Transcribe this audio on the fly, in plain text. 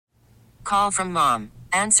Call from mom.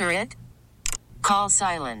 Answer it. Call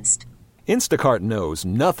silenced. Instacart knows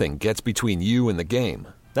nothing gets between you and the game.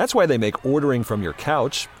 That's why they make ordering from your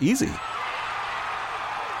couch easy.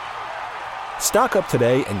 Stock up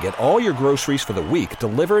today and get all your groceries for the week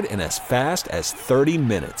delivered in as fast as 30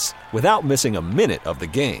 minutes without missing a minute of the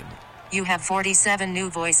game. You have 47 new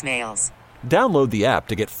voicemails. Download the app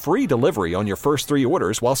to get free delivery on your first 3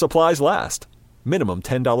 orders while supplies last. Minimum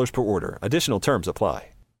 $10 per order. Additional terms apply.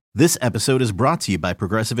 This episode is brought to you by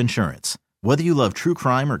Progressive Insurance. Whether you love true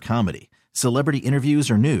crime or comedy, celebrity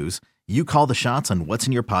interviews or news, you call the shots on what's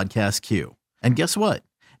in your podcast queue. And guess what?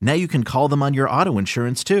 Now you can call them on your auto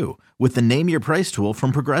insurance too with the Name Your Price tool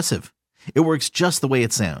from Progressive. It works just the way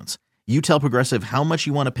it sounds. You tell Progressive how much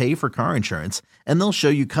you want to pay for car insurance, and they'll show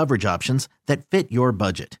you coverage options that fit your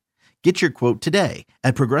budget. Get your quote today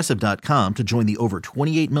at Progressive.com to join the over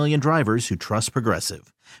 28 million drivers who trust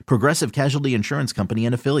Progressive. Progressive Casualty Insurance Company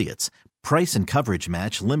and Affiliates. Price and coverage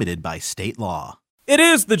match limited by state law. It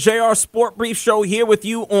is the JR Sport Brief Show here with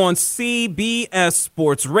you on CBS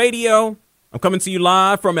Sports Radio. I'm coming to you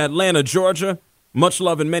live from Atlanta, Georgia. Much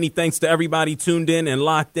love and many thanks to everybody tuned in and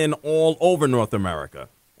locked in all over North America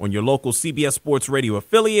on your local CBS Sports Radio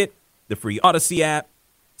affiliate, the free Odyssey app,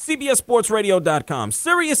 CBSSportsRadio.com,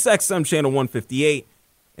 Sirius XM Channel 158,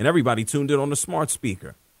 and everybody tuned in on the smart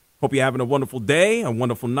speaker. Hope you're having a wonderful day, a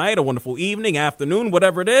wonderful night, a wonderful evening, afternoon,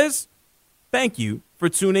 whatever it is. Thank you for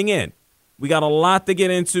tuning in. We got a lot to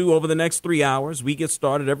get into over the next 3 hours. We get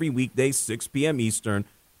started every weekday, 6 p.m. Eastern,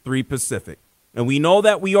 3 Pacific. And we know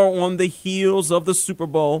that we are on the heels of the Super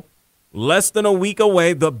Bowl, less than a week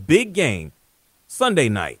away, the big game, Sunday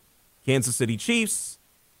night, Kansas City Chiefs,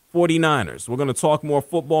 49ers. We're going to talk more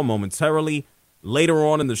football momentarily. Later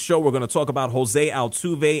on in the show, we're going to talk about Jose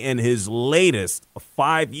Altuve and his latest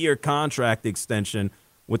 5-year contract extension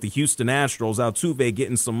with the Houston Astros. Altuve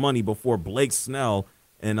getting some money before Blake Snell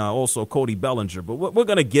and also Cody Bellinger. But we're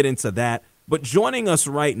going to get into that. But joining us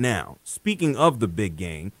right now, speaking of the big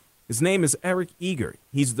game, his name is Eric Eager.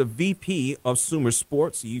 He's the VP of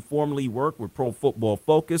SumerSports. He formerly worked with Pro Football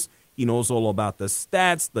Focus. He knows all about the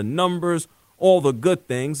stats, the numbers, all the good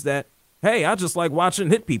things that, hey, I just like watching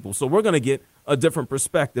hit people. So we're going to get a different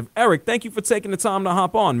perspective. Eric, thank you for taking the time to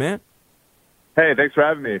hop on, man. Hey, thanks for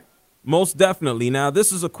having me. Most definitely. Now,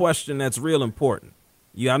 this is a question that's real important.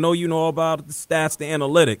 I know you know about the stats, the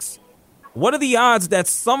analytics. What are the odds that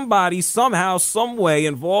somebody, somehow, some way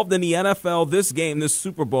involved in the NFL, this game, this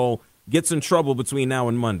Super Bowl, gets in trouble between now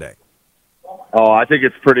and Monday? Oh, I think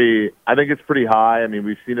it's pretty high. I mean,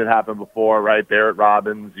 we've seen it happen before, right? Barrett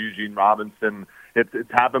Robbins, Eugene Robinson.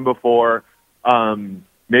 It's happened before.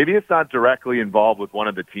 Maybe it's not directly involved with one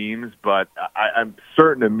of the teams, but I'm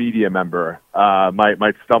certain a media member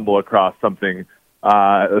might stumble across something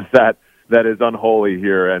that is unholy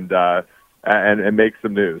here and make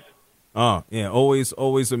some news. Oh, yeah,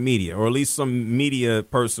 always a media, or at least some media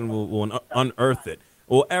person will unearth it.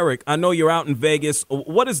 Well, Eric, I know you're out in Vegas.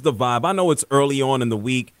 What is the vibe? I know it's early on in the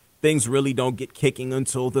week. Things really don't get kicking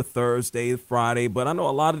until the Thursday, Friday, but I know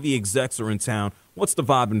a lot of the execs are in town. What's the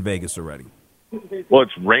vibe in Vegas already? Well,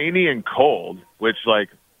 it's rainy and cold, which, like,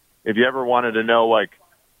 if you ever wanted to know, like,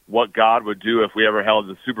 what God would do if we ever held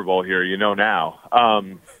the Super Bowl here, you know now.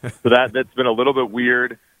 So that's been a little bit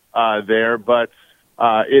weird there, but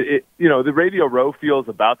the Radio Row feels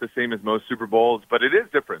about the same as most Super Bowls, but it is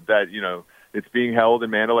different that, it's being held in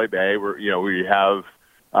Mandalay Bay where, we have,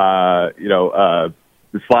 the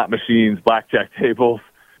slot machines, blackjack tables,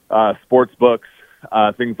 sports books,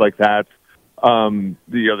 things like that.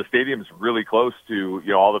 The stadium's really close to,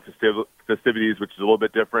 all the festivities, which is a little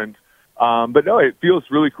bit different. But no, it feels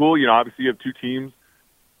really cool. Obviously you have two teams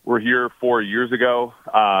were here 4 years ago,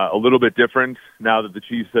 a little bit different now that the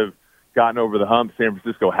Chiefs have gotten over the hump. San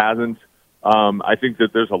Francisco hasn't. I think that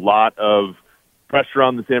there's a lot of pressure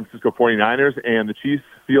on the San Francisco 49ers, and the Chiefs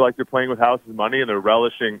feel like they're playing with house's money, and they're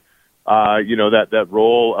relishing, that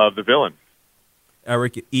role of the villain.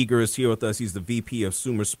 Eric Eager is here with us. He's the VP of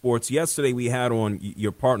SumerSports. Yesterday we had on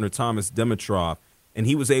your partner, Thomas Dimitrov, and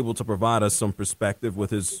he was able to provide us some perspective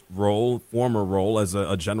with his former role as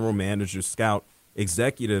a general manager, scout,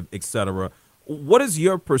 executive, etc. What is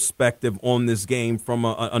your perspective on this game from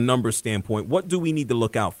a numbers standpoint? What do we need to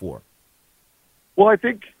look out for? Well, I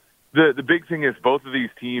think the big thing is both of these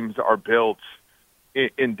teams are built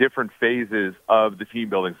in different phases of the team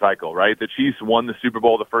building cycle, right? The Chiefs won the Super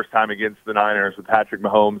Bowl the first time against the Niners with Patrick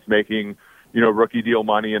Mahomes making, rookie deal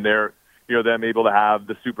money, and they're, them able to have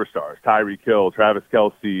the superstars, Tyreek Hill, Travis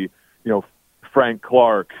Kelce, Frank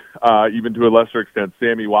Clark, even to a lesser extent,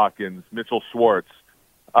 Sammy Watkins, Mitchell Schwartz.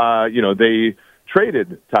 They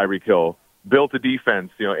traded Tyreek Hill built a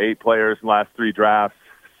defense, 8 players in the last 3 drafts,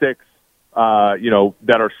 6,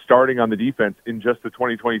 that are starting on the defense in just the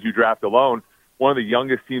 2022 draft alone. One of the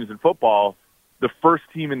youngest teams in football, the first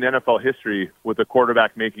team in NFL history with a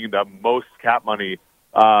quarterback making the most cap money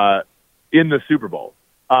in the Super Bowl.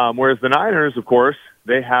 Whereas the Niners, of course,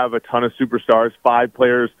 they have a ton of superstars, 5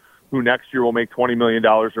 players who next year will make $20 million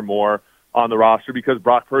or more on the roster because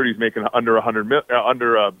Brock Purdy's making under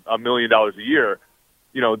 $1 million a year.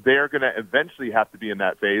 They're going to eventually have to be in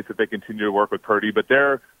that phase if they continue to work with Purdy. But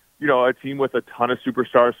they're, a team with a ton of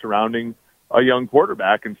superstars surrounding a young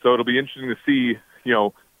quarterback. And so it'll be interesting to see,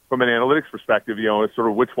 from an analytics perspective, sort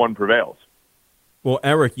of which one prevails. Well,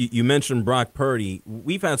 Eric, you mentioned Brock Purdy.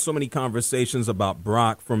 We've had so many conversations about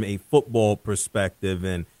Brock from a football perspective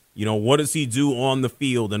and, what does he do on the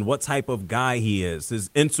field and what type of guy he is.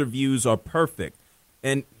 His interviews are perfect.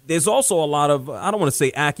 And there's also a lot of, I don't want to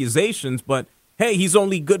say accusations, but, hey, he's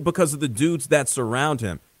only good because of the dudes that surround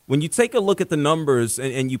him. When you take a look at the numbers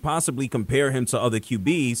and you possibly compare him to other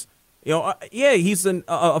QBs, he's a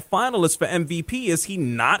finalist for MVP. Is he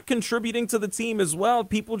not contributing to the team as well?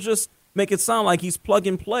 People just make it sound like he's plug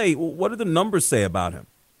and play. What do the numbers say about him?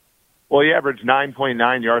 Well, he averaged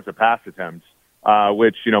 9.9 yards a pass attempt,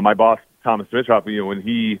 which, my boss, Thomas Dimitroff, when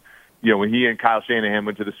he and Kyle Shanahan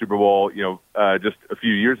went to the Super Bowl, just a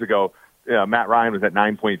few years ago, Matt Ryan was at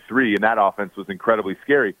 9.3, and that offense was incredibly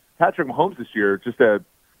scary. Patrick Mahomes this year, just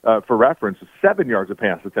for reference, 7 yards a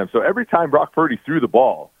pass attempt. So every time Brock Purdy threw the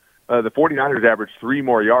ball, the 49ers averaged 3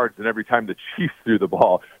 more yards than every time the Chiefs threw the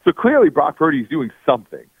ball. So clearly Brock Purdy's doing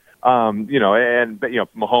something.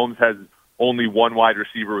 Mahomes has only 1 wide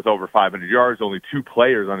receiver with over 500 yards, only 2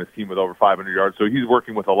 players on his team with over 500 yards. So he's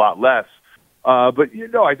working with a lot less. But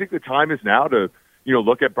I think the time is now to,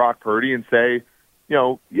 look at Brock Purdy and say,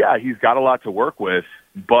 he's got a lot to work with,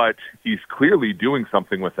 but he's clearly doing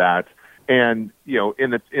something with that. And,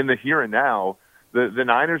 in the here and now, the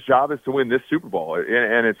Niners' job is to win this Super Bowl.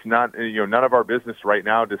 And it's not, none of our business right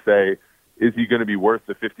now to say, is he going to be worth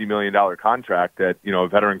the $50 million contract that, a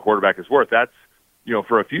veteran quarterback is worth? That's,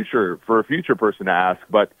 for a future person to ask.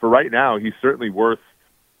 But for right now, he's certainly worth,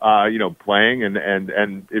 playing.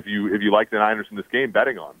 And if you like the Niners in this game,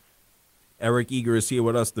 betting on. Eric Eager is here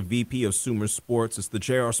with us, the VP of SumerSports. It's the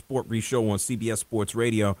JR SportBrief Show on CBS Sports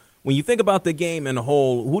Radio. When you think about the game in a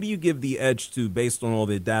whole, who do you give the edge to based on all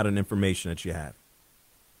the data and information that you have?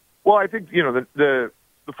 Well, I think, the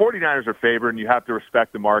 49ers are favored, and you have to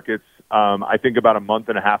respect the markets. I think about a month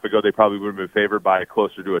and a half ago, they probably would have been favored by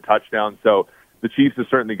closer to a touchdown. So the Chiefs have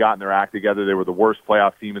certainly gotten their act together. They were the worst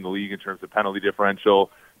playoff team in the league in terms of penalty differential,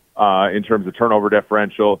 in terms of turnover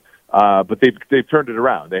differential. But they've turned it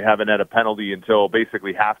around. They haven't had a penalty until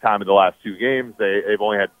basically halftime of the last 2 games. They've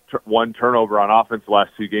only had 1 turnover on offense the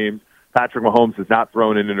last 2 games. Patrick Mahomes has not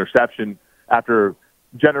thrown an interception after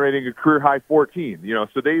generating a career high 14.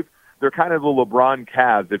 So they're kind of the LeBron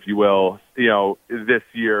Cavs, if you will, this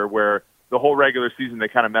year, where the whole regular season they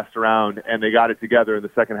kind of messed around and they got it together in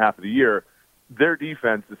the second half of the year. Their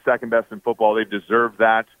defense is second best in football. They deserve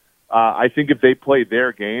that. I think if they play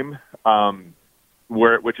their game,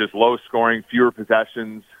 which is low scoring, fewer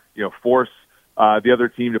possessions, force the other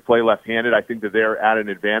team to play left-handed, I think that they're at an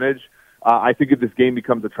advantage. I think if this game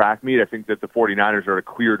becomes a track meet, I think that the 49ers are at a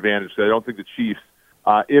clear advantage. So I don't think the Chiefs,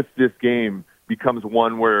 if this game becomes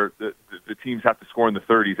one where the teams have to score in the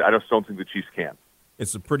 30s, I just don't think the Chiefs can.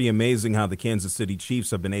 It's pretty amazing how the Kansas City Chiefs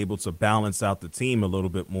have been able to balance out the team a little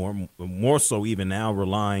bit more so even now,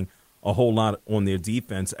 relying a whole lot on their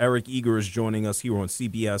defense. Eric Eager is joining us here on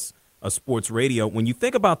CBS Sports Radio. When you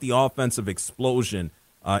think about the offensive explosion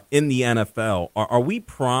in the NFL, are we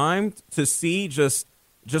primed to see just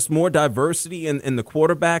more diversity in the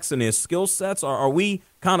quarterbacks and their skill sets? Or are we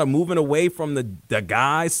kind of moving away from the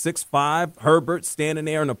guy, 6'5", Herbert, standing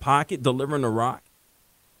there in the pocket, delivering the rock?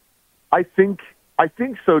 I think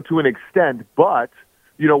so to an extent, but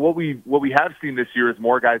what we have seen this year is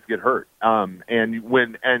more guys get hurt. And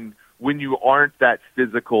when you aren't that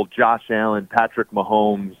physical Josh Allen, Patrick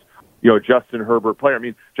Mahomes, Justin Herbert player. I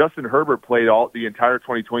mean, Justin Herbert played the entire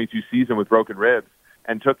 2022 season with broken ribs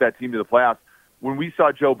and took that team to the playoffs. When we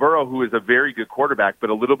saw Joe Burrow, who is a very good quarterback but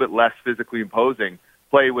a little bit less physically imposing,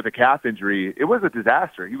 play with a calf injury, it was a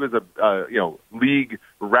disaster. He was a league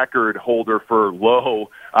record holder for low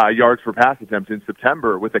yards per pass attempts in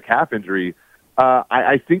September with a calf injury.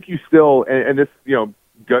 I think you still, and this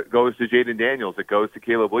goes to Jaden Daniels, it goes to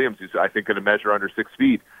Caleb Williams, who's I think going to measure under 6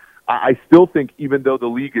 feet. I still think even though the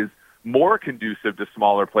league is more conducive to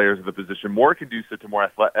smaller players of the position, more conducive to more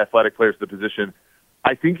athletic players of the position,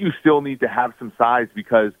 I think you still need to have some size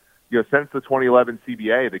because since the 2011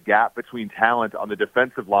 CBA, the gap between talent on the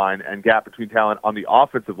defensive line and gap between talent on the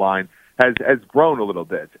offensive line has grown a little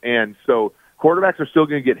bit. And so quarterbacks are still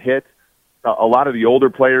going to get hit. A lot of the older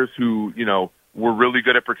players who, were really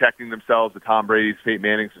good at protecting themselves, the Tom Brady's, Peyton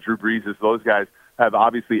Manning's, the Drew Brees', those guys have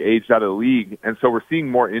obviously aged out of the league. And so we're seeing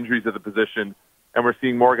more injuries at the position, and we're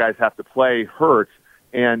seeing more guys have to play hurt.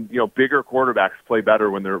 And, bigger quarterbacks play better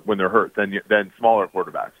when they're hurt than smaller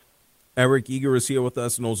quarterbacks. Eric Eager is here with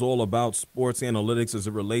us, knows all about sports analytics as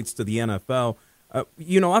it relates to the NFL.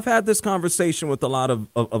 I've had this conversation with a lot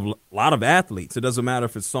of athletes. It doesn't matter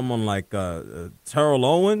if it's someone like Terrell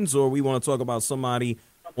Owens, or we want to talk about somebody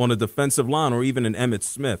on a defensive line, or even an Emmitt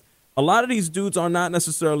Smith. A lot of these dudes are not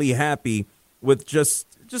necessarily happy with just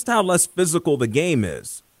how less physical the game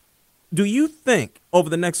is. Do you think over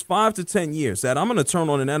the next 5 to 10 years that I'm going to turn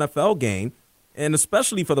on an NFL game, and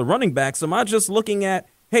especially for the running backs, am I just looking at,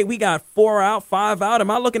 hey, we got 4 out, 5 out? Am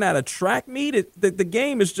I looking at a track meet? The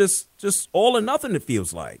game is just all or nothing, it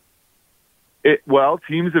feels like.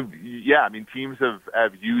 Teams have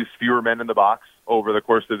used fewer men in the box over the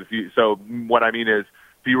course of so what I mean is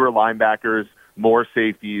fewer linebackers, more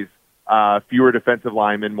safeties, fewer defensive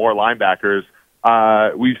linemen, more linebackers.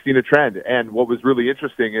 We've seen a trend. And what was really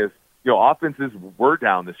interesting is, offenses were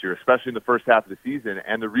down this year, especially in the first half of the season.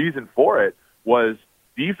 And the reason for it was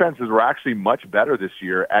defenses were actually much better this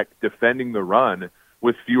year at defending the run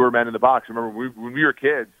with fewer men in the box. Remember, when we were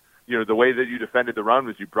kids, the way that you defended the run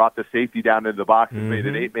was you brought the safety down into the box and made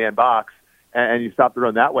an 8-man box, and you stopped the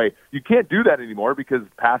run that way. You can't do that anymore because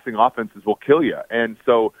passing offenses will kill you. And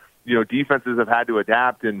so, defenses have had to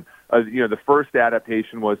adapt. And, the first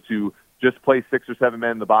adaptation was to just play 6 or 7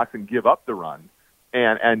 men in the box and give up the run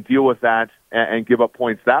and deal with that and give up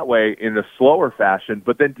points that way in a slower fashion.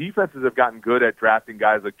 But then defenses have gotten good at drafting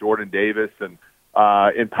guys like Jordan Davis and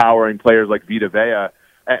empowering players like Vita Vea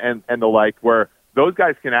and the like, where those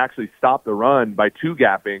guys can actually stop the run by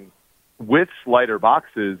two-gapping with slighter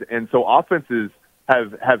boxes. And so offenses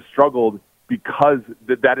have struggled because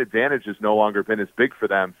that advantage has no longer been as big for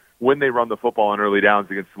them when they run the football on early downs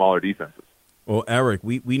against smaller defenses. Well, Eric,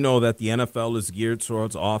 we know that the NFL is geared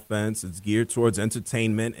towards offense. It's geared towards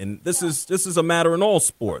entertainment, and this is a matter in all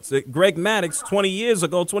sports. Greg Maddux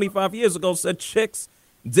 25 years ago said chicks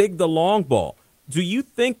dig the long ball. Do you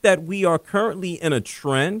think that we are currently in a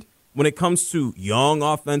trend when it comes to young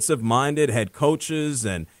offensive-minded head coaches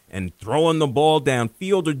and throwing the ball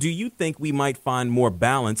downfield, or do you think we might find more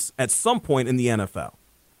balance at some point in the NFL?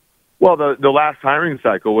 Well, the last hiring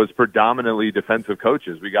cycle was predominantly defensive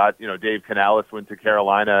coaches. We got, Dave Canales went to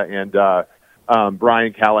Carolina, and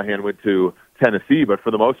Brian Callahan went to Tennessee. But for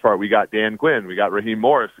the most part, we got Dan Quinn, we got Raheem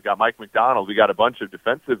Morris, we got Mike McDonald, we got a bunch of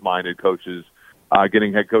defensive-minded coaches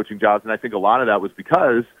getting head coaching jobs. And I think a lot of that was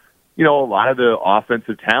because, a lot of the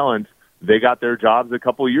offensive talent, they got their jobs a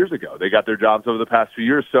couple of years ago. They got their jobs over the past few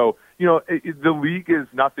years. So, the league is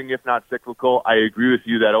nothing if not cyclical. I agree with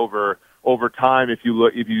you that over time, if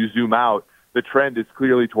you zoom out, the trend is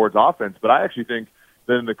clearly towards offense. But I actually think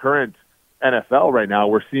that in the current NFL right now,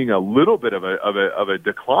 we're seeing a little bit of a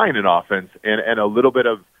decline in offense and a little bit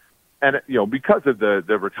of, because of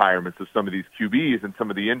the retirements of some of these QBs and some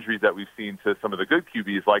of the injuries that we've seen to some of the good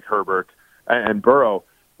QBs like Herbert and Burrow,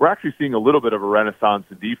 we're actually seeing a little bit of a renaissance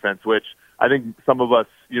in defense, which I think some of us,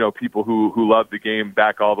 people who love the game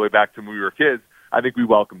all the way back to when we were kids, I think we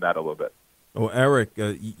welcome that a little bit. Well, Eric,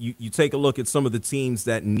 you take a look at some of the teams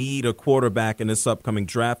that need a quarterback in this upcoming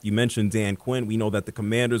draft. You mentioned Dan Quinn. We know that the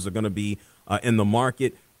Commanders are going to be in the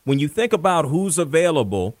market. When you think about who's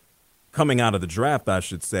available coming out of the draft, I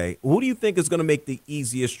should say, who do you think is going to make the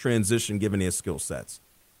easiest transition given their skill sets?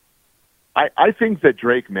 I think that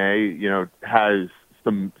Drake May, has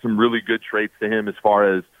some really good traits to him as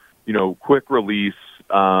far as, quick release.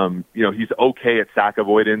 He's okay at sack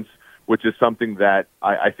avoidance, which is something that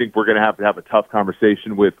I think we're going to have a tough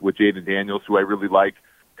conversation with Jaden Daniels, who I really like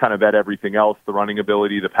kind of at everything else, the running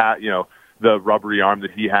ability, the rubbery arm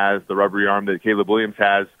that he has, the rubbery arm that Caleb Williams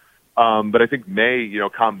has. But I think May,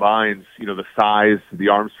 combines, the size, the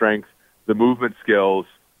arm strength, the movement skills,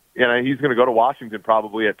 and he's going to go to Washington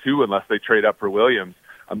probably at 2 unless they trade up for Williams.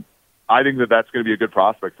 I think that's going to be a good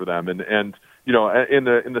prospect for them. And in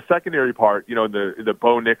the secondary part, the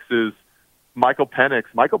Bo Nix's, Michael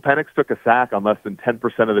Penix took a sack on less than 10%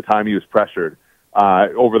 of the time he was pressured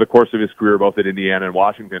over the course of his career, both at Indiana and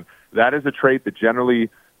Washington. That is a trait that generally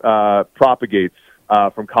propagates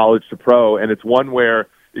from college to pro, and it's one where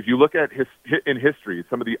if you look at in history,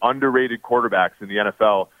 some of the underrated quarterbacks in the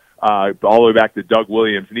NFL, all the way back to Doug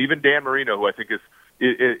Williams and even Dan Marino, who I think is,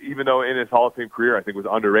 even though in his Hall of Fame career I think was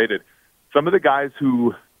underrated, some of the guys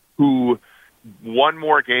who won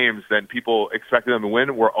more games than people expected them to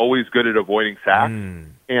win, were always good at avoiding sacks.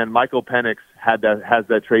 And Michael Penix has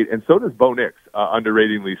that trait, and so does Bo Nix,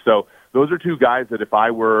 underratedly. So those are two guys that if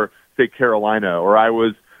I were, say, Carolina, or I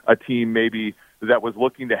was a team maybe that was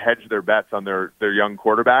looking to hedge their bets on their young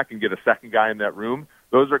quarterback and get a second guy in that room,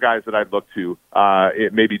 those are guys that I'd look to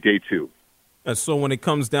maybe day two. So when it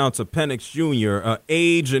comes down to Penix Jr.,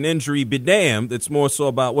 age and injury be damned, it's more so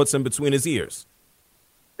about what's in between his ears.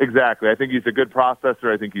 Exactly. I think he's a good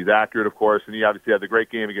processor. I think he's accurate, of course, and he obviously had the great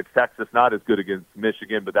game against Texas, not as good against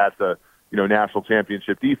Michigan, but that's a national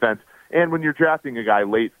championship defense. And when you're drafting a guy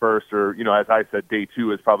late first or, as I said, day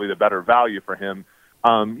two is probably the better value for him,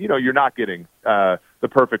 you're not getting the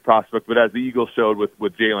perfect prospect. But as the Eagles showed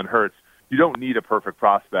with Jalen Hurts, you don't need a perfect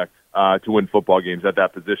prospect to win football games at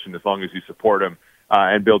that position as long as you support him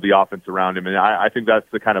and build the offense around him. And I think that's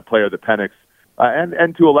the kind of player that Penix,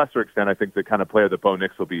 and to a lesser extent, I think the kind of player that Bo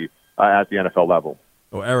Nix will be at the NFL level.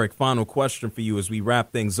 Well, Eric, final question for you as we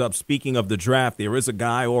wrap things up. Speaking of the draft, there is a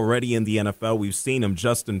guy already in the NFL. We've seen him,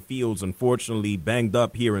 Justin Fields, unfortunately banged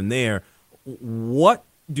up here and there. What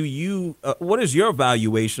is your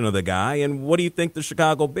evaluation of the guy, and what do you think the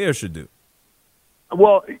Chicago Bears should do?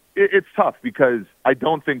 Well, it's tough because I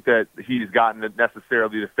don't think that he's gotten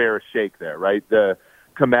necessarily the fairest shake there, right? The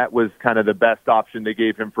Kmet was kind of the best option they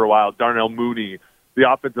gave him for a while. Darnell Mooney,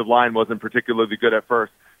 the offensive line wasn't particularly good at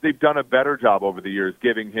first. They've done a better job over the years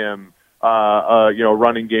giving him a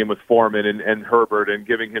running game with Foreman and Herbert, and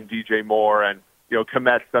giving him DJ Moore, and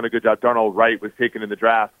Kmet's done a good job. Darnell Wright was taken in the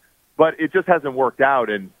draft, but it just hasn't worked out.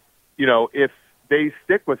 And if they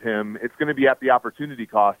stick with him, it's going to be at the opportunity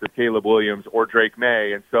cost of Caleb Williams or Drake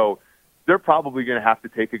May, and so they're probably going to have to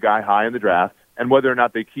take a guy high in the draft. And whether or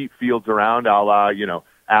not they keep Fields around, a la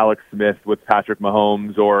Alex Smith with Patrick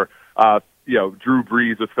Mahomes, or Drew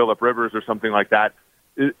Brees with Phillip Rivers or something like that,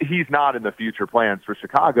 he's not in the future plans for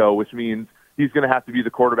Chicago, which means he's going to have to be the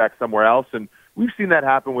quarterback somewhere else. And we've seen that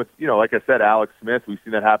happen with, like I said, Alex Smith. We've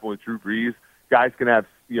seen that happen with Drew Brees. Guys can have,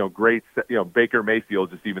 great, Baker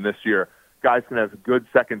Mayfield just even this year. Guys can have good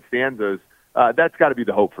second stanzas. That's got to be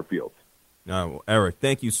the hope for Fields. Eric,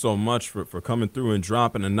 thank you so much for coming through and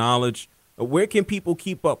dropping the knowledge. Where can people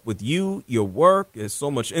keep up with you, your work? There's so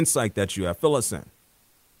much insight that you have. Fill us in.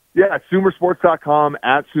 Yeah, at SumerSports.com,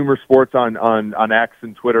 at SumerSports on X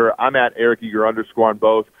and Twitter. I'm at Eric Eager _ on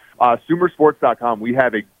both. SumerSports.com, we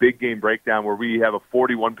have a big game breakdown where we have a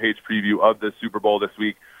 41-page preview of the Super Bowl this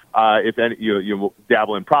week. If any, you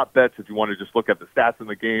dabble in prop bets, if you want to just look at the stats in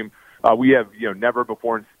the game, we have never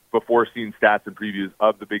before seen stats and previews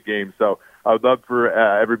of the big game. So I would love for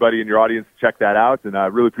everybody in your audience to check that out, and I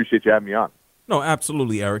really appreciate you having me on. No,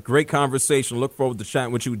 absolutely, Eric. Great conversation. Look forward to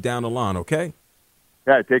chatting with you down the line, okay?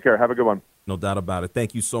 Yeah, take care. Have a good one. No doubt about it.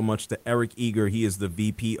 Thank you so much to Eric Eager. He is the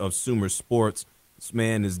VP of SumerSports. This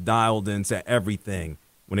man is dialed into everything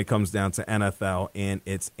when it comes down to NFL and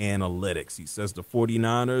its analytics. He says the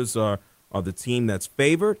 49ers are the team that's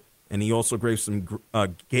favored, and he also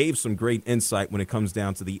gave some great insight when it comes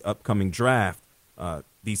down to the upcoming draft.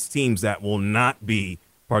 These teams that will not be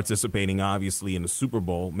participating, obviously, in the Super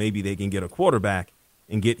Bowl, maybe they can get a quarterback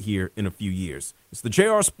and get here in a few years. It's the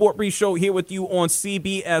JR SportBrief Show here with you on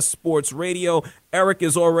CBS Sports Radio. Eric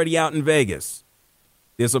is already out in Vegas.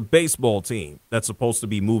 There's a baseball team that's supposed to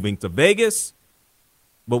be moving to Vegas,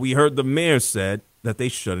 but we heard the mayor said that they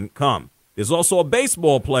shouldn't come. There's also a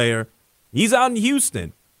baseball player. He's out in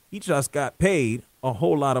Houston. He just got paid a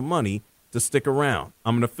whole lot of money to stick around.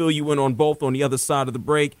 I'm going to fill you in on both on the other side of the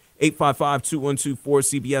break.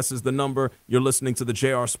 855-212-4CBS is the number. You're listening to the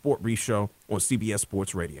JR SportBrief Show on CBS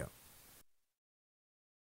Sports Radio.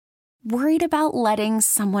 Worried about letting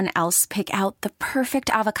someone else pick out the perfect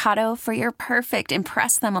avocado for your perfect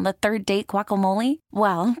impress them on the third date guacamole?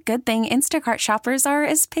 Well, good thing Instacart shoppers are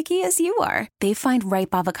as picky as you are. They find ripe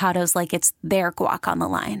avocados like it's their guac on the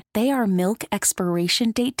line. They are milk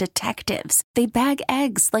expiration date detectives. They bag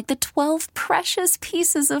eggs like the 12 precious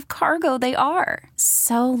pieces of cargo they are.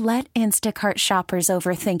 So let Instacart shoppers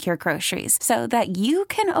overthink your groceries so that you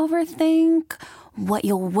can overthink what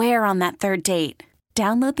you'll wear on that third date.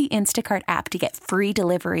 Download the Instacart app to get free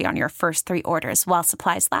delivery on your first 3 orders while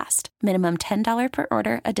supplies last. Minimum $10 per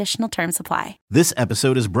order. Additional terms apply. This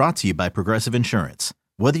episode is brought to you by Progressive Insurance.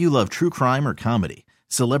 Whether you love true crime or comedy,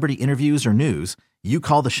 celebrity interviews or news, you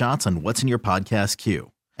call the shots on what's in your podcast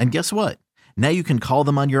queue. And guess what? Now you can call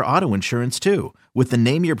them on your auto insurance too with the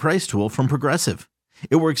Name Your Price tool from Progressive.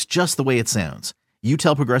 It works just the way it sounds. You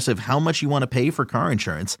tell Progressive how much you want to pay for car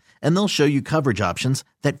insurance, and they'll show you coverage options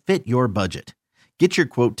that fit your budget. Get your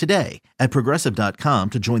quote today at Progressive.com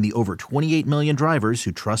to join the over 28 million drivers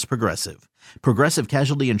who trust Progressive. Progressive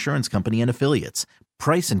Casualty Insurance Company and Affiliates.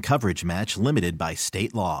 Price and coverage match limited by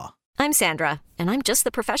state law. I'm Sandra, and I'm just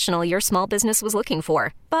the professional your small business was looking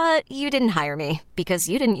for. But you didn't hire me because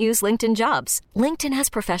you didn't use LinkedIn Jobs. LinkedIn has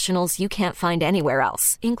professionals you can't find anywhere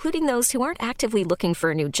else, including those who aren't actively looking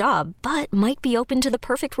for a new job, but might be open to the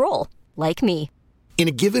perfect role, like me. In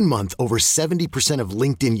a given month, over 70% of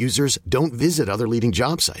LinkedIn users don't visit other leading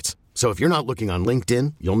job sites. So if you're not looking on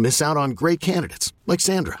LinkedIn, you'll miss out on great candidates like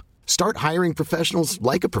Sandra. Start hiring professionals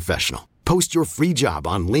like a professional. Post your free job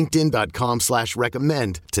on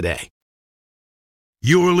linkedin.com/recommend today.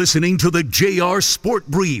 You're listening to the JR Sport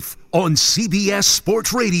Brief on CBS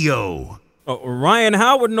Sports Radio. Ryan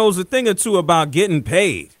Howard knows a thing or two about getting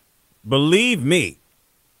paid. Believe me.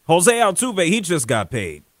 Jose Altuve, he just got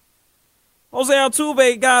paid. Jose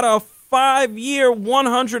Altuve got a 5-year,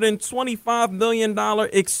 $125 million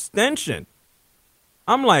extension.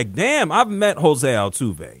 I'm like, damn, I've met Jose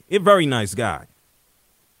Altuve. A very nice guy.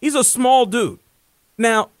 He's a small dude.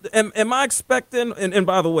 Now, am I expecting, and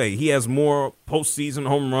by the way, he has more postseason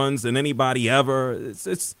home runs than anybody ever.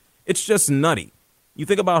 It's just nutty. You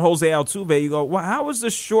think about Jose Altuve, you go, well, how is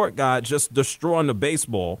this short guy just destroying the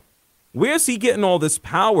baseball? Where's he getting all this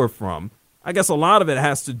power from? I guess a lot of it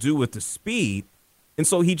has to do with the speed. And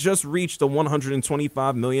so he just reached a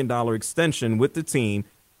 $125 million extension with the team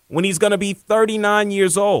when he's going to be 39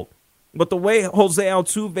 years old. But the way Jose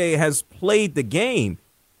Altuve has played the game,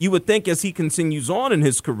 you would think as he continues on in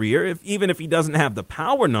his career, even if he doesn't have the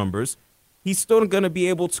power numbers, he's still going to be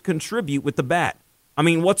able to contribute with the bat. I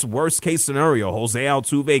mean, what's worst case scenario? Jose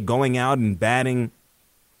Altuve going out and batting,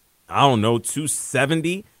 I don't know,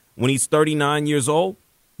 270 when he's 39 years old?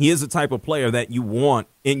 He is the type of player that you want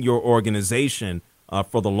in your organization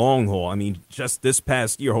for the long haul. I mean, just this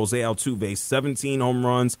past year, Jose Altuve, 17 home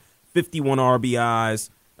runs, 51 RBIs,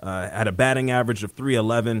 had a batting average of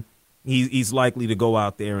 .311. He's likely to go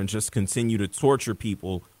out there and just continue to torture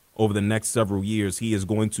people over the next several years. He is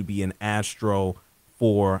going to be an Astro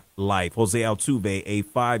for life. Jose Altuve, a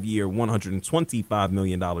 5-year, $125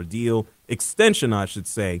 million deal, extension, I should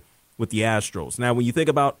say, with the Astros. Now, when you think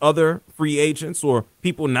about other free agents or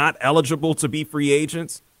people not eligible to be free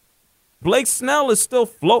agents, Blake Snell is still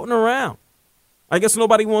floating around. I guess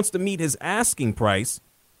nobody wants to meet his asking price.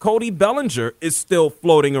 Cody Bellinger is still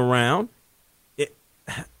floating around.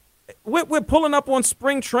 We're pulling up on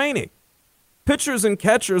spring training. Pitchers and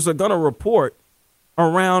catchers are going to report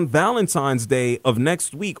around Valentine's Day of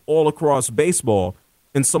next week all across baseball,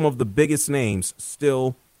 and some of the biggest names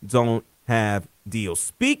still don't have deals.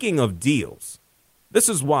 Speaking of deals, this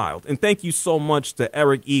is wild, and thank you so much to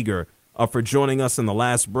Eric Eager for joining us in the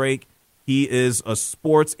last break. He is a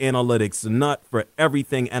sports analytics nut for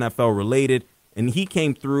everything NFL related, and he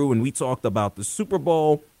came through and we talked about the Super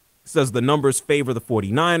Bowl. Says the numbers favor the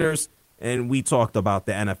 49ers, and we talked about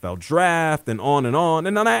the NFL draft and on.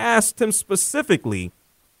 And then I asked him specifically,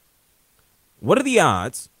 what are the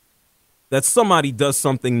odds that somebody does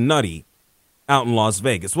something nutty out in Las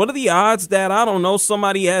Vegas? What are the odds that, I don't know,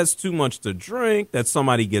 somebody has too much to drink, that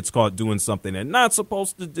somebody gets caught doing something they're not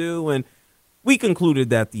supposed to do? And we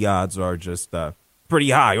concluded that the odds are just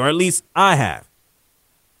pretty high, or at least I have.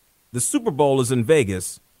 The Super Bowl is in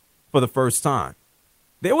Vegas for the first time.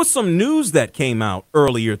 There was some news that came out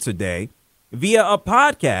earlier today via a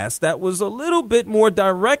podcast that was a little bit more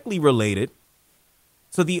directly related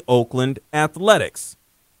to the Oakland Athletics.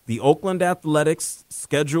 The Oakland Athletics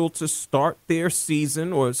scheduled to start their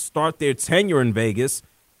season or start their tenure in Vegas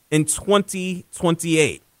in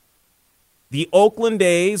 2028. The Oakland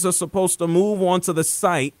A's are supposed to move onto the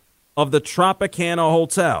site of the Tropicana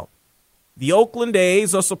Hotel. The Oakland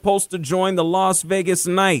A's are supposed to join the Las Vegas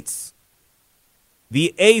Knights,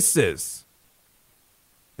 the Aces.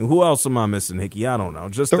 And who else am I missing, Hickey? I don't know.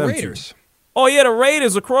 Just the them Raiders. Two. Oh, yeah, the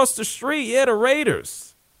Raiders across the street. Yeah, the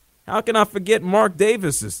Raiders. How can I forget Mark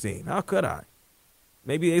Davis's team? How could I?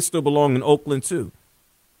 Maybe they still belong in Oakland, too.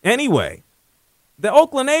 Anyway, the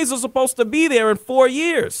Oakland A's are supposed to be there in 4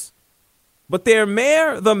 years. But their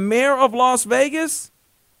mayor, the mayor of Las Vegas,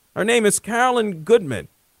 her name is Carolyn Goodman.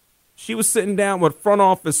 She was sitting down with Front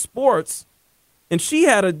Office Sports, and she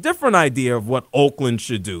had a different idea of what Oakland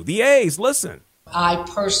should do. The A's, listen. I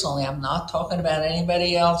personally, I'm not talking about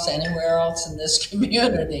anybody else, anywhere else in this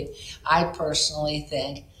community. I personally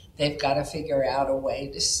think they've got to figure out a way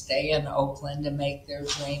to stay in Oakland and make their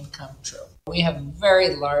dream come true. We have a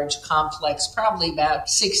very large complex, probably about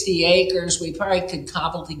 60 acres. We probably could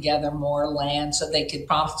cobble together more land so they could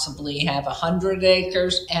possibly have 100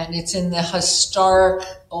 acres. And it's in the historic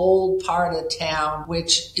old part of town,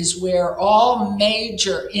 which is where all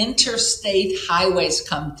major interstate highways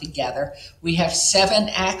come together. We have 7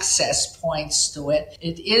 access points to it.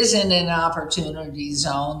 It is in an opportunity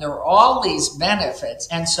zone. There are all these benefits.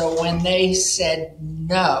 And so when they said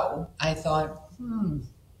no, I thought,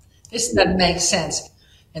 this doesn't make sense.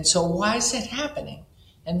 And so why is it happening?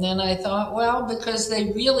 And then I thought, well, because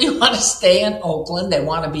they really want to stay in Oakland. They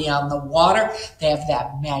want to be on the water. They have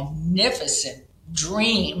that magnificent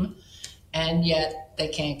dream, and yet they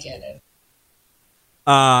can't get it.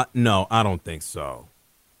 No, I don't think so.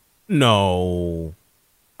 No.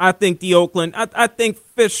 I think the Oakland, I think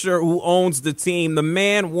Fisher, who owns the team, the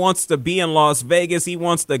man wants to be in Las Vegas. He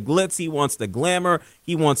wants the glitz. He wants the glamour.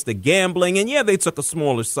 He wants the gambling. And, yeah, they took a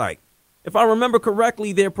smaller site. If I remember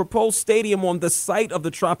correctly, their proposed stadium on the site of the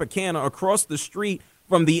Tropicana across the street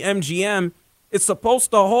from the MGM is supposed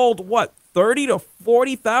to hold, 30 to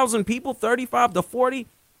 40,000 people, 35 to 40?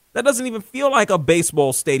 That doesn't even feel like a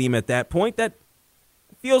baseball stadium at that point. That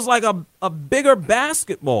feels like a bigger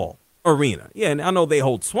basketball arena. Yeah, and I know they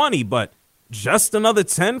hold 20, but just another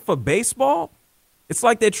 10 for baseball? It's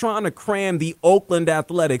like they're trying to cram the Oakland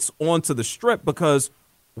Athletics onto the Strip, because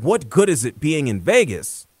what good is it being in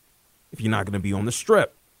Vegas if you're not going to be on the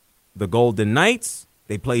Strip? The Golden Knights,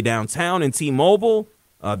 they play downtown in T-Mobile.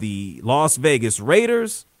 The Las Vegas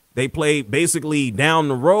Raiders, they play basically down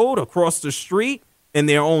the road, across the street, in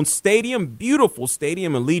their own stadium, beautiful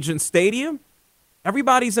stadium, Allegiant Stadium.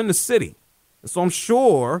 Everybody's in the city. So I'm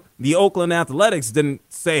sure the Oakland Athletics didn't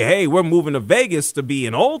say, hey, we're moving to Vegas to be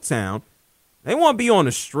in Old Town. They want to be on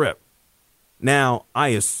the Strip. Now, I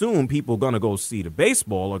assume people going to go see the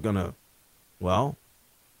baseball are going to,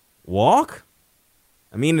 walk.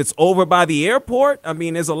 I mean, it's over by the airport. I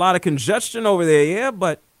mean, there's a lot of congestion over there, yeah,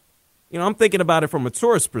 but, I'm thinking about it from a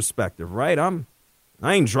tourist perspective, right? I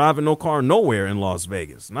ain't driving no car nowhere in Las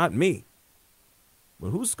Vegas, not me.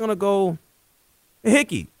 But who's going to go?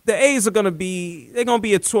 Hickey, the A's are going to be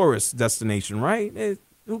a tourist destination, right?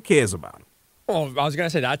 Who cares about them? Well, I was going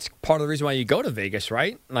to say that's part of the reason why you go to Vegas,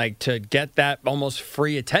 right? Like to get that almost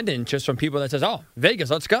free attendance just from people that says, oh,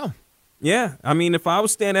 Vegas, let's go. Yeah. I mean, if I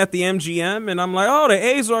was standing at the MGM and I'm like, oh, the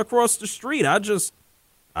A's are across the street, I just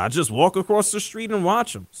walk across the street and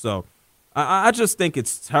watch them. So I just think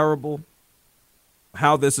it's terrible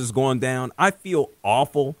how this is going down. I feel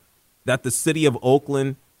awful that the city of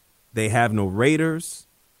Oakland, they have no Raiders.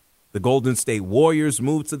 The Golden State Warriors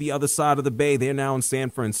moved to the other side of the bay. They're now in San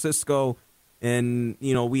Francisco. And,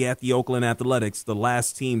 we at the Oakland Athletics, the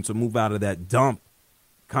last team to move out of that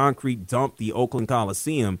concrete dump, the Oakland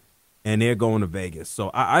Coliseum, and they're going to Vegas. So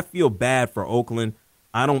I feel bad for Oakland.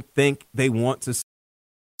 I don't think they want to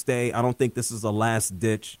stay. I don't think this is a last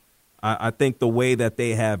ditch. I think the way that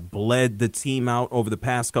they have bled the team out over the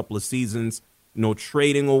past couple of seasons,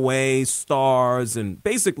 trading away stars and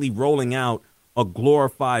basically rolling out a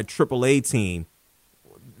glorified AAA team,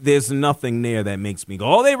 there's nothing there that makes me go,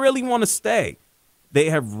 oh, they really want to stay. They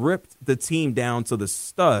have ripped the team down to the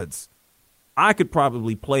studs. I could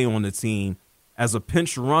probably play on the team as a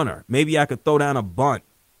pinch runner. Maybe I could throw down a bunt.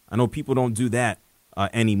 I know people don't do that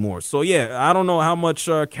anymore. So, yeah, I don't know how much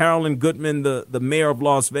Carolyn Goodman, the mayor of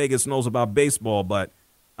Las Vegas, knows about baseball, but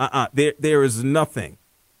there is nothing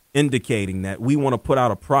indicating that we want to put out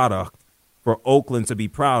a product for Oakland to be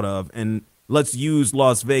proud of, and let's use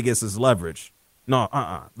Las Vegas as leverage. No,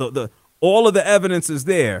 all of the evidence is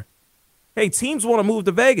there. Hey, teams want to move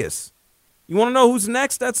to Vegas. You want to know who's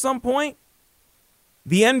next at some point?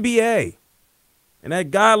 The NBA. And that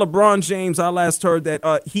guy, LeBron James, I last heard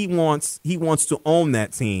that he wants to own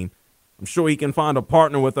that team. I'm sure he can find a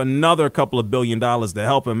partner with another couple of $1 billion to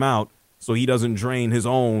help him out so he doesn't drain his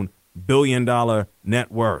own $1 billion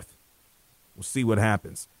net worth. We'll see what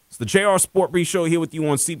happens. It's the JR Sport Brief Show here with you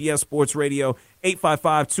on CBS Sports Radio,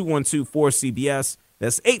 855-212-4CBS.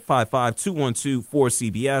 That's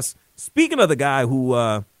 855-212-4CBS. Speaking of the guy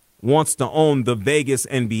who wants to own the Vegas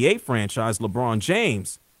NBA franchise, LeBron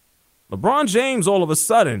James. LeBron James, all of a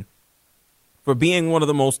sudden, for being one of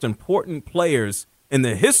the most important players in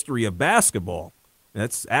the history of basketball,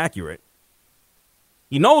 that's accurate.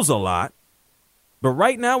 He knows a lot. But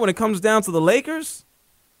right now, when it comes down to the Lakers,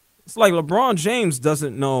 it's like LeBron James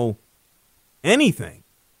doesn't know anything.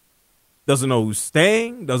 Doesn't know who's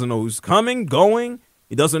staying, doesn't know who's coming, going.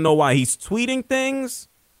 He doesn't know why he's tweeting things.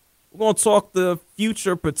 We're going to talk the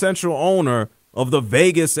future potential owner of the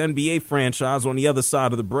Vegas NBA franchise on the other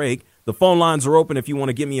side of the break. The phone lines are open if you want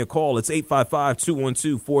to give me a call. It's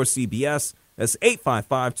 855-212-4CBS. That's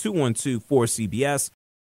 855-212-4CBS.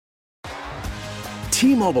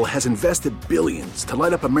 T-Mobile has invested billions to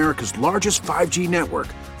light up America's largest 5G network,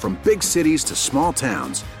 from big cities to small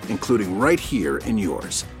towns, including right here in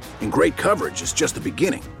yours. And great coverage is just the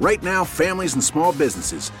beginning. Right now, families and small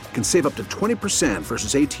businesses can save up to 20%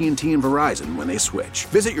 versus AT&T and Verizon when they switch.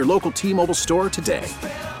 Visit your local T-Mobile store today.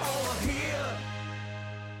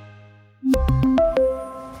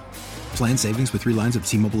 Plan savings with 3 lines of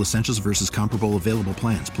T-Mobile Essentials versus comparable available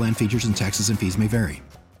plans. Plan features and taxes and fees may vary.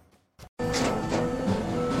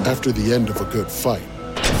 After the end of a good fight,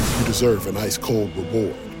 you deserve an ice-cold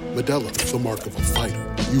reward. Modelo is the mark of a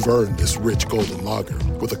fighter. You've earned this rich golden lager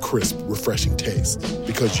with a crisp, refreshing taste.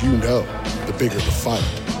 Because you know, the bigger the fight,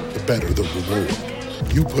 the better the reward.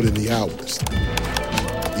 You put in the hours,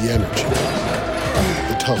 the energy,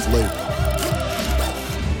 the tough labor.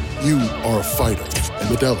 You are a fighter,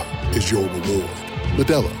 and Modelo is your reward.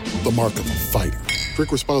 Modelo, the mark of a fighter.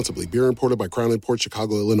 Drink responsibly. Beer imported by Crown Imports,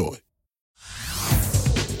 Chicago, Illinois.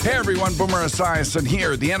 Hey everyone, Boomer Esiason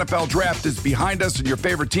here. The NFL draft is behind us and your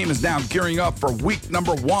favorite team is now gearing up for week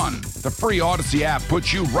number 1. The free Odyssey app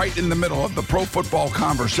puts you right in the middle of the pro football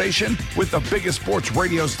conversation with the biggest sports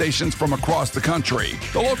radio stations from across the country.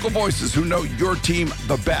 The local voices who know your team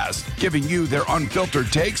the best, giving you their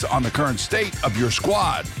unfiltered takes on the current state of your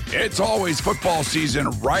squad. It's always football season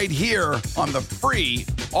right here on the free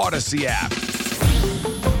Odyssey app.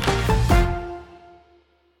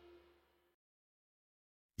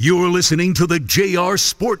 You're listening to the JR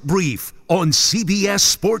Sport Brief on CBS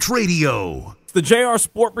Sports Radio. It's the JR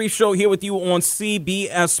Sport Brief Show here with you on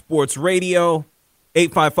CBS Sports Radio.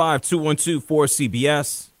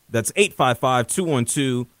 855-212-4CBS. That's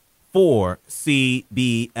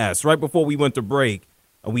 855-212-4CBS. Right before we went to break,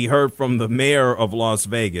 we heard from the mayor of Las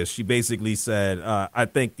Vegas. She basically said, I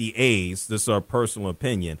think the A's, this is our personal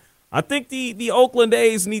opinion, I think the Oakland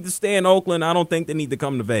A's need to stay in Oakland. I don't think they need to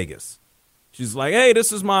come to Vegas. She's like, hey,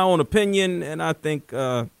 this is my own opinion, and I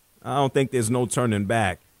don't think there's no turning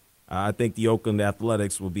back. I think the Oakland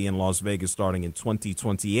Athletics will be in Las Vegas starting in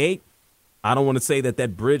 2028. I don't want to say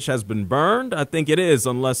that bridge has been burned. I think it is,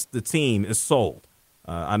 unless the team is sold.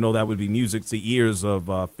 I know that would be music to ears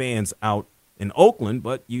of fans out in Oakland,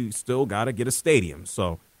 but you still got to get a stadium.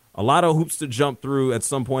 So a lot of hoops to jump through. At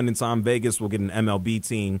some point in time, Vegas will get an MLB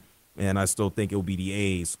team, and I still think it will be the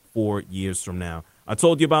A's 4 years from now. I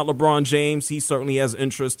told you about LeBron James. He certainly has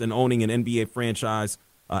interest in owning an NBA franchise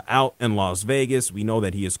out in Las Vegas. We know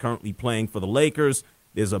that he is currently playing for the Lakers.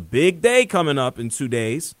 There's a big day coming up in 2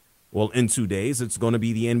 days. Well, in 2 days, it's going to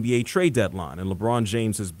be the NBA trade deadline, and LeBron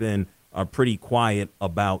James has been pretty quiet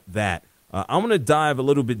about that. I'm going to dive a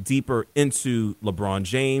little bit deeper into LeBron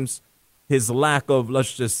James, his lack of,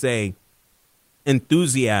 let's just say,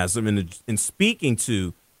 enthusiasm in speaking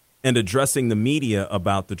to and addressing the media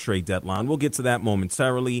about the trade deadline. We'll get to that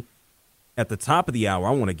momentarily. At the top of the hour,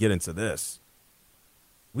 I want to get into this.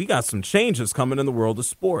 We got some changes coming in the world of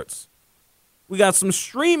sports. We got some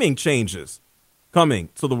streaming changes coming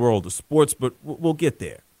to the world of sports, but we'll get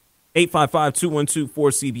there.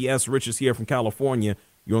 855-212-4CBS. Rich is here from California.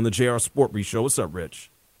 You're on the JR Sport Brief Show. What's up,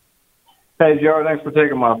 Rich? Hey, JR, thanks for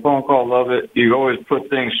taking my phone call. Love it. You always put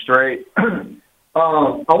things straight. I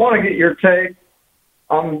want to get your take.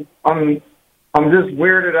 I'm just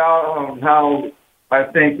weirded out on how I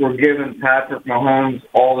think we're giving Patrick Mahomes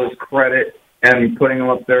all this credit and putting him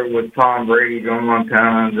up there with Tom Brady, Joe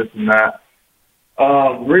Montana, and this and that.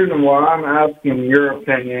 Reason why I'm asking your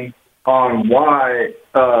opinion on why,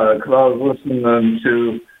 because I was listening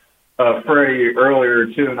to Freddie earlier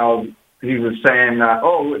too, and he was saying that,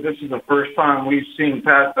 this is the first time we've seen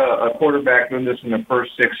a quarterback doing this in the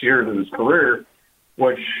first 6 years of his career,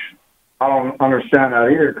 which I don't understand that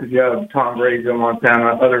either, because you have Tom Brady, Joe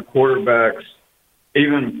Montana, other quarterbacks.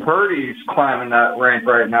 Even Purdy's climbing that rank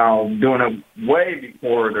right now, doing it way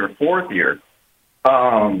before their fourth year.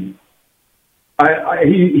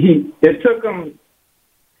 It took him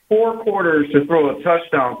 4 quarters to throw a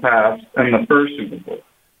touchdown pass in the first Super Bowl.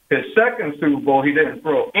 His second Super Bowl, he didn't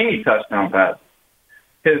throw any touchdown pass.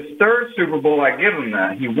 His third Super Bowl, I give him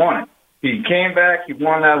that. He won it. He came back. He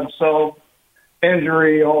won that himself.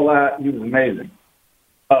 Injury, all that. He was amazing.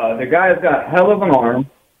 The guy's got hell of an arm.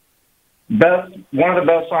 One of the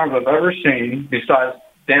best arms I've ever seen, besides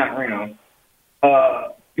Dan Marino.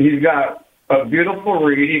 He's got a beautiful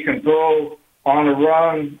read. He can throw on the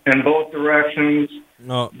run in both directions.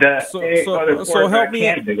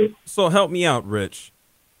 So help me out, Rich.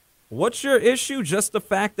 What's your issue? Just the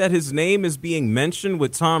fact that his name is being mentioned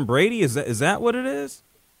with Tom Brady? Is that what it is?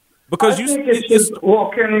 Because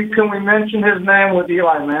can we mention his name with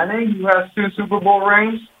Eli Manning, who has 2 Super Bowl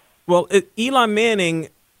rings? Well, Eli Manning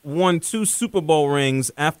won 2 Super Bowl rings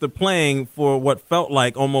after playing for what felt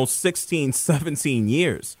like almost 16, 17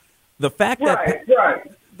 years. The fact right.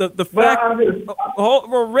 The fact,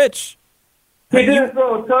 Rich. He didn't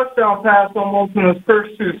throw a touchdown pass almost in his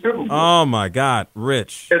first 2 Super Bowls. Oh my God,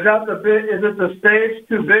 Rich! Is it the stage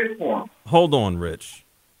too big for him? Hold on, Rich.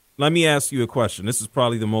 Let me ask you a question. This is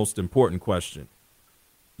probably the most important question.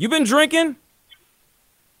 You been drinking?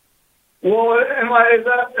 Well, is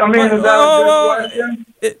that a good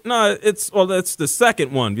question? That's the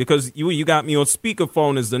second one because you got me on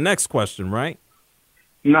speakerphone is the next question, right?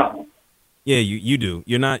 No. Yeah, you do.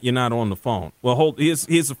 You're not on the phone. Well, here's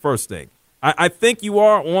the first thing. I think you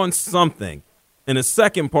are on something. And the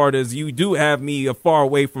second part is you do have me far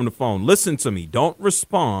away from the phone. Listen to me. Don't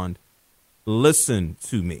respond. Listen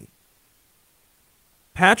to me.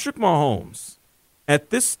 Patrick Mahomes, at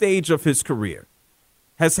this stage of his career,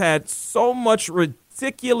 has had so much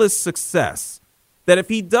ridiculous success that if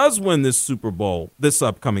he does win this Super Bowl this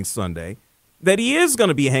upcoming Sunday, that he is going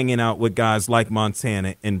to be hanging out with guys like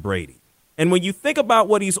Montana and Brady. And when you think about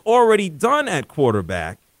what he's already done at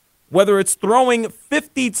quarterback, whether it's throwing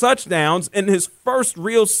 50 touchdowns in his first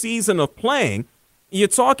real season of playing, you're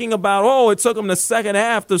talking about, it took him the second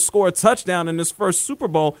half to score a touchdown in his first Super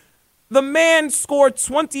Bowl. The man scored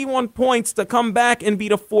 21 points to come back and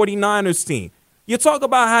beat a 49ers team. You talk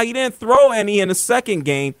about how he didn't throw any in the second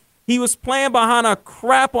game. He was playing behind a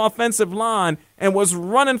crap offensive line and was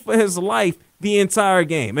running for his life the entire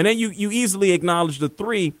game. And then you easily acknowledge the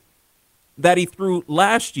 3 that he threw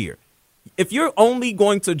last year. If you're only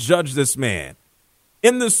going to judge this man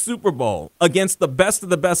in the Super Bowl against the best of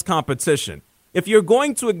the best competition, if you're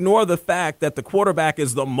going to ignore the fact that the quarterback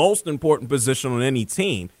is the most important position on any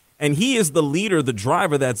team, and he is the leader, the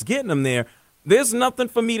driver that's getting him there, there's nothing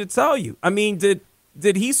for me to tell you. I mean, did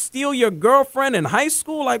he steal your girlfriend in high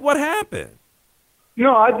school? Like, what happened?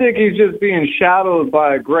 No, I think he's just being shadowed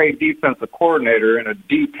by a great defensive coordinator and a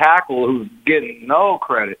D tackle who's getting no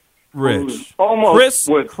credit. Rich. Almost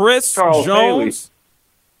Chris Charles Jones.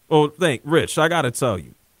 Rich, I got to tell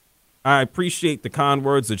you, I appreciate the kind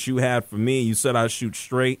words that you had for me. You said I shoot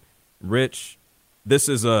straight. Rich, this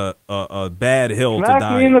is a bad hill to die.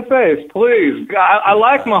 Smack me in the face, please. I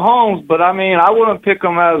like Mahomes, but I mean, I wouldn't pick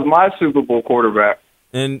him as my Super Bowl quarterback.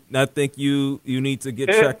 And I think you need to get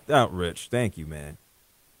checked out, Rich. Thank you, man.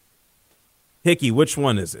 Hickey, which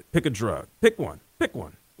one is it? Pick a drug. Pick one.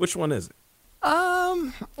 Which one is it?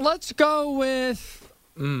 Let's go with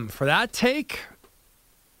for that take.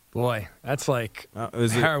 Boy, that's like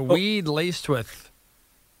weed laced with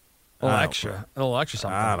a little extra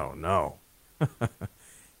something. I don't know.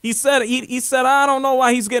 He said I don't know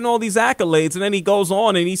why he's getting all these accolades, and then he goes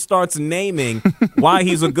on and he starts naming why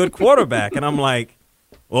he's a good quarterback, and I'm like,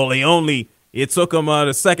 well, it took him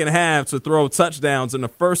the second half to throw touchdowns in the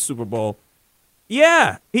first Super Bowl.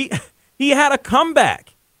 Yeah, he had a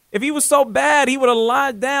comeback. If he was so bad, he would have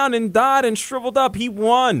lied down and died and shriveled up. He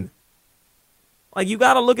won. Like, you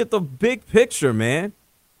got to look at the big picture, man.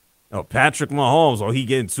 Oh, Patrick Mahomes. He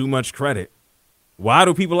getting too much credit. Why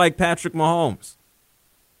do people like Patrick Mahomes?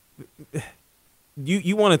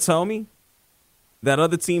 You want to tell me that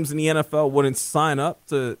other teams in the NFL wouldn't sign up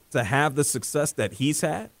to have the success that he's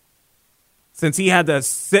had? Since he had to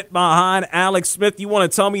sit behind Alex Smith, you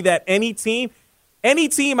want to tell me that any team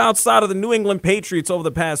outside of the New England Patriots over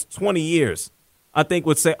the past 20 years, I think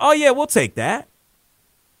would say, oh, yeah, we'll take that.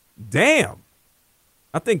 Damn.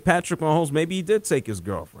 I think Patrick Mahomes, maybe he did take his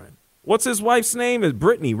girlfriend. What's his wife's name? Is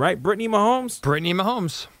Brittany, right? Brittany Mahomes? Brittany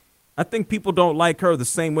Mahomes. I think people don't like her the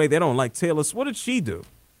same way they don't like Taylor. What did she do?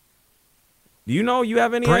 Do you know? You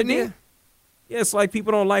have any idea? Yeah, it's like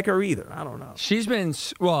people don't like her either. I don't know. She's been,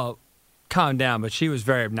 calm down, but she was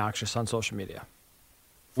very obnoxious on social media.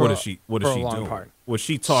 What does she do? Was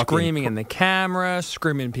she talking? Screaming in the camera,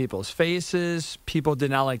 screaming in people's faces. People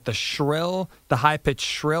did not like the high-pitched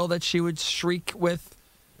shrill that she would shriek with.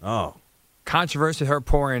 Oh. Controversy with her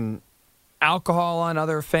pouring alcohol on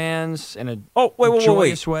other fans in a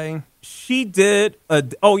joyous way. She did.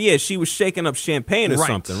 She was shaking up champagne or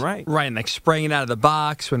something, right? Right, and like spraying it out of the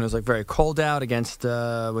box when it was like very cold out against,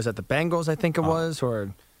 was that the Bengals, I think it was?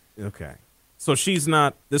 Okay. So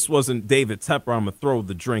this wasn't David Tepper, I'm going to throw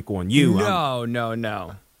the drink on you.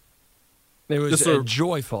 No. It was a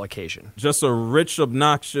joyful occasion. Just a rich,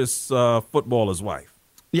 obnoxious footballer's wife.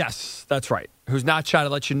 Yes, that's right. Who's not trying to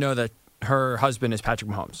let you know that her husband is Patrick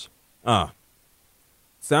Mahomes.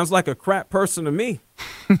 Sounds like a crap person to me.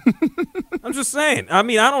 I'm just saying. I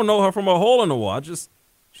mean, I don't know her from a hole in the wall.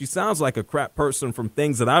 She's She sounds like a crap person from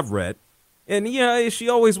things that I've read. And, yeah, she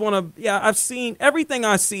always want to, I've seen, everything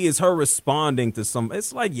I see is her responding to some,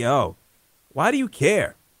 it's like, yo, why do you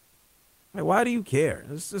care? Like, why do you care?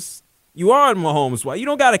 It's just, you are in Mahomes' way. You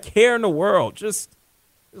don't got to care in the world. Just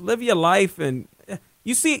live your life. And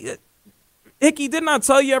you see, Hickey, didn't I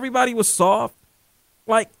tell you everybody was soft?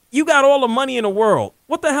 Like, you got all the money in the world.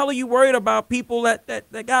 What the hell are you worried about people that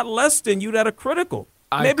got less than you that are critical?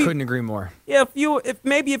 I couldn't agree more. Yeah,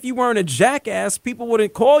 if you weren't a jackass, people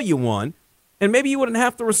wouldn't call you one, and maybe you wouldn't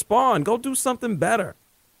have to respond. Go do something better.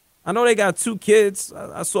 I know they got 2 kids.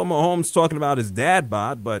 I saw Mahomes talking about his dad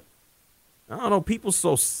bod, but I don't know. People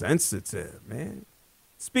so sensitive, man.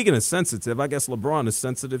 Speaking of sensitive, I guess LeBron is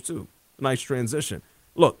sensitive too. Nice transition.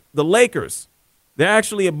 Look, the Lakers, they're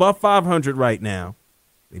actually above 500 right now.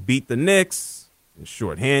 They beat the Knicks. They're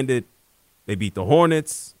shorthanded. They beat the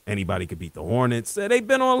Hornets. Anybody could beat the Hornets. They've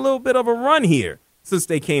been on a little bit of a run here since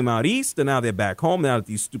they came out east, and now they're back home. Now that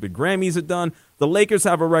these stupid Grammys are done, the Lakers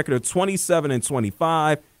have a record of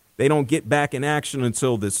 27-25. They don't get back in action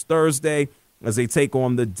until this Thursday as they take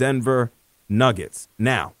on the Denver Nuggets.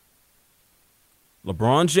 Now,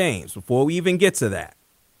 LeBron James, before we even get to that,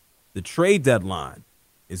 the trade deadline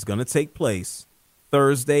is going to take place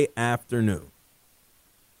Thursday afternoon.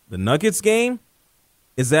 The Nuggets game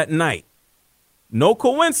is at night. No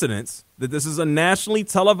coincidence that this is a nationally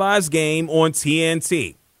televised game on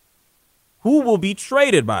TNT. Who will be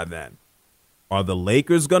traded by then? Are the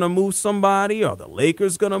Lakers going to move somebody? Are the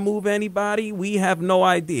Lakers going to move anybody? We have no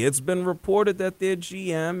idea. It's been reported that their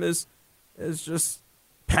GM is just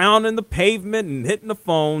pounding the pavement and hitting the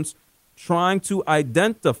phones, trying to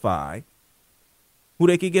identify who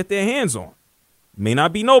they could get their hands on. May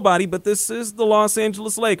not be nobody, but this is the Los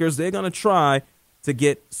Angeles Lakers. They're going to try to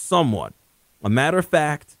get someone. A matter of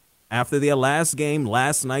fact, after their last game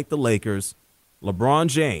last night, the Lakers, LeBron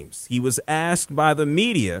James, he was asked by the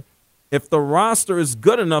media if the roster is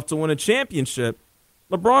good enough to win a championship.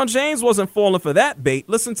 LeBron James wasn't falling for that bait.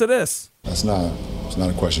 Listen to this. It's not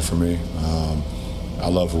a question for me. I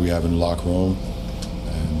love who we have in the locker room,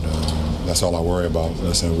 and that's all I worry about.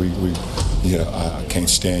 Listen, I can't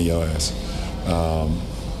stand your ass.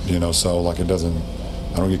 So like I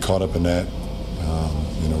don't get caught up in that.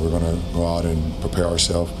 We're going to go out and prepare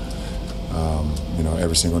ourselves,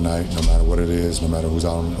 every single night, no matter what it is, no matter who's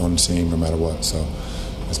out on the team, no matter what. So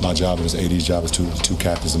it's my job and it's AD's job as two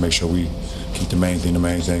captains to make sure we keep the main thing,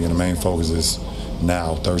 and the main focus is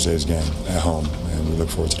now Thursday's game at home, and we look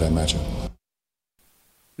forward to that matchup.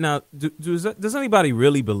 Now, does anybody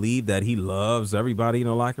really believe that he loves everybody in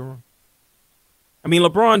the locker room? I mean,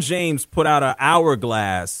 LeBron James put out an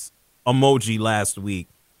hourglass emoji last week.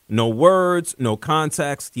 No words, no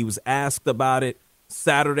context. He was asked about it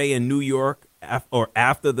Saturday in New York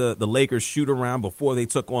after the Lakers shoot-around before they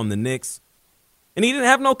took on the Knicks. And he didn't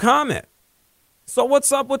have no comment. So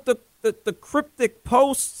what's up with the cryptic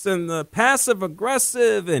posts and the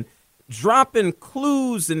passive-aggressive and dropping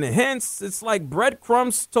clues and hints? It's like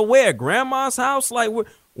breadcrumbs to where? Grandma's house? Like,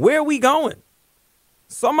 where are we going?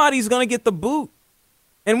 Somebody's going to get the boot.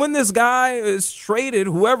 And when this guy is traded,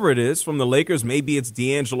 whoever it is from the Lakers, maybe it's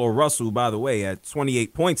D'Angelo Russell, who, by the way, had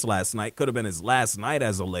 28 points last night, could have been his last night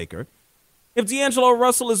as a Laker. If D'Angelo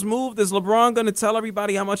Russell is moved, is LeBron going to tell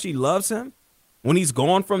everybody how much he loves him when he's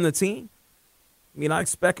gone from the team? I mean, I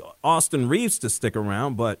expect Austin Reeves to stick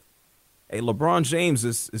around, but, hey, LeBron James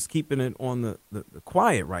is keeping it on the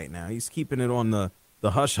quiet right now. He's keeping it on the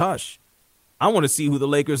hush-hush. I want to see who the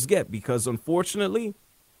Lakers get because, unfortunately,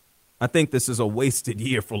 I think this is a wasted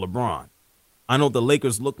year for LeBron. I know the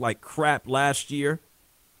Lakers looked like crap last year.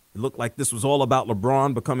 It looked like this was all about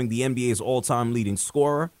LeBron becoming the NBA's all-time leading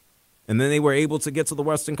scorer. And then they were able to get to the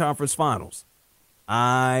Western Conference Finals.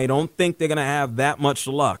 I don't think they're going to have that much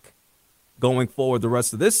luck going forward the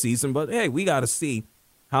rest of this season. But, hey, we got to see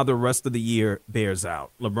how the rest of the year bears out.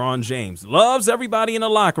 LeBron James loves everybody in the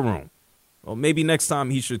locker room. Well, maybe next time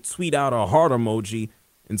he should tweet out a heart emoji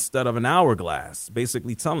instead of an hourglass,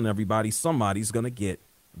 basically telling everybody somebody's going to get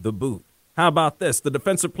the boot. How about this? The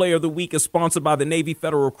Defensive Player of the Week is sponsored by the Navy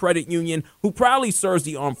Federal Credit Union, who proudly serves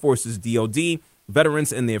the Armed Forces DOD,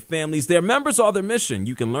 veterans and their families. Their members are their mission.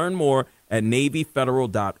 You can learn more at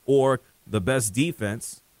NavyFederal.org. The best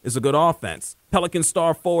defense is a good offense. Pelican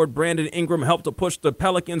star forward Brandon Ingram helped to push the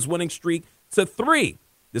Pelicans' winning streak to 3.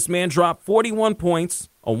 This man dropped 41 points,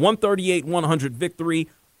 a 138-100 victory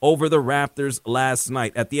over the Raptors last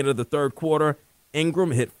night. At the end of the third quarter, Ingram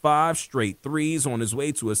hit 5 straight threes on his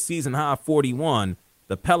way to a season-high 41.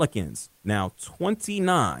 The Pelicans now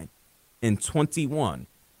 29-21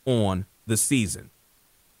 on the season.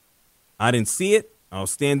 I didn't see it. I was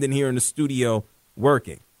standing here in the studio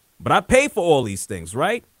working. But I pay for all these things,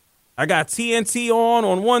 right? I got TNT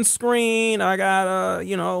on one screen. I got,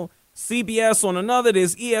 CBS on another.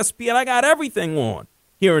 There's ESPN. I got everything on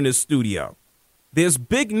here in this studio. There's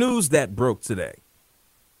big news that broke today.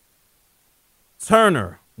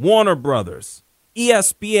 Turner, Warner Brothers,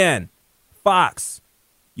 ESPN, Fox.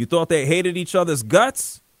 You thought they hated each other's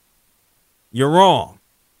guts? You're wrong.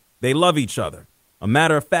 They love each other. A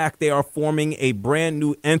matter of fact, they are forming a brand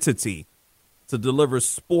new entity to deliver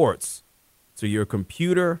sports to your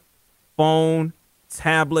computer, phone,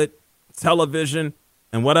 tablet, television,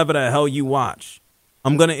 and whatever the hell you watch.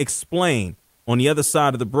 I'm going to explain on the other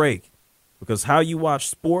side of the break, because how you watch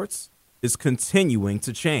sports is continuing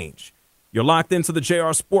to change. You're locked into the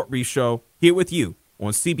JR Sport Brief Show, here with you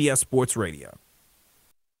on CBS Sports Radio.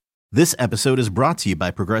 This episode is brought to you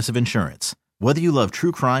by Progressive Insurance. Whether you love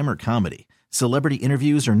true crime or comedy, celebrity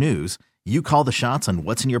interviews or news, you call the shots on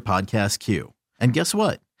what's in your podcast queue. And guess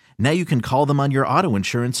what? Now you can call them on your auto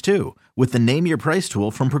insurance too, with the Name Your Price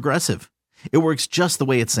tool from Progressive. It works just the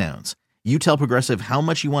way it sounds. You tell Progressive how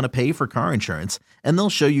much you want to pay for car insurance, and they'll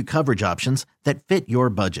show you coverage options that fit your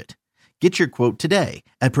budget. Get your quote today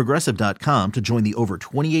at Progressive.com to join the over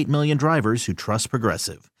 28 million drivers who trust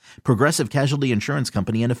Progressive. Progressive Casualty Insurance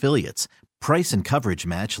Company and Affiliates. Price and coverage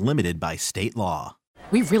match limited by state law.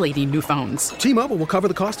 We really need new phones. T-Mobile will cover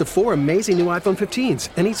the cost of 4 amazing new iPhone 15s,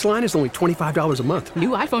 and each line is only $25 a month. New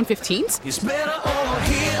iPhone 15s? It's better over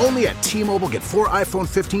here. Only at T-Mobile, get 4 iPhone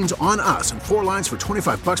 15s on us and 4 lines for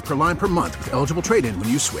 $25 per line per month with eligible trade-in when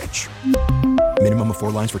you switch. Minimum of 4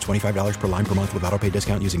 lines for $25 per line per month with autopay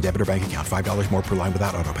discount using debit or bank account. $5 more per line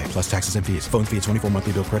without autopay, plus taxes and fees. Phone fee at 24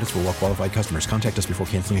 monthly bill credits for well-qualified customers. Contact us before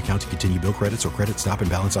canceling account to continue bill credits or credit stop and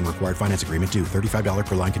balance on required finance agreement due. $35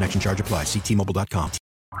 per line connection charge applies. See T-Mobile.com.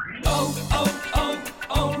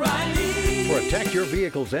 O'Reilly. Protect your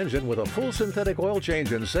vehicle's engine with a full synthetic oil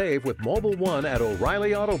change and save with Mobile One at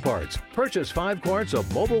O'Reilly Auto Parts. Purchase 5 quarts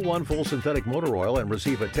of Mobile One full synthetic motor oil and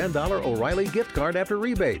receive a $10 O'Reilly gift card after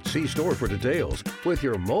rebate. See store for details. With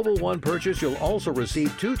your Mobile One purchase, you'll also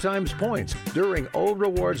receive 2 times points during O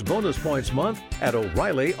Rewards Bonus Points Month at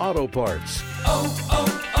O'Reilly Auto Parts.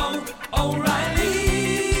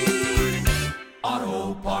 O'Reilly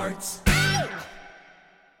Auto Parts.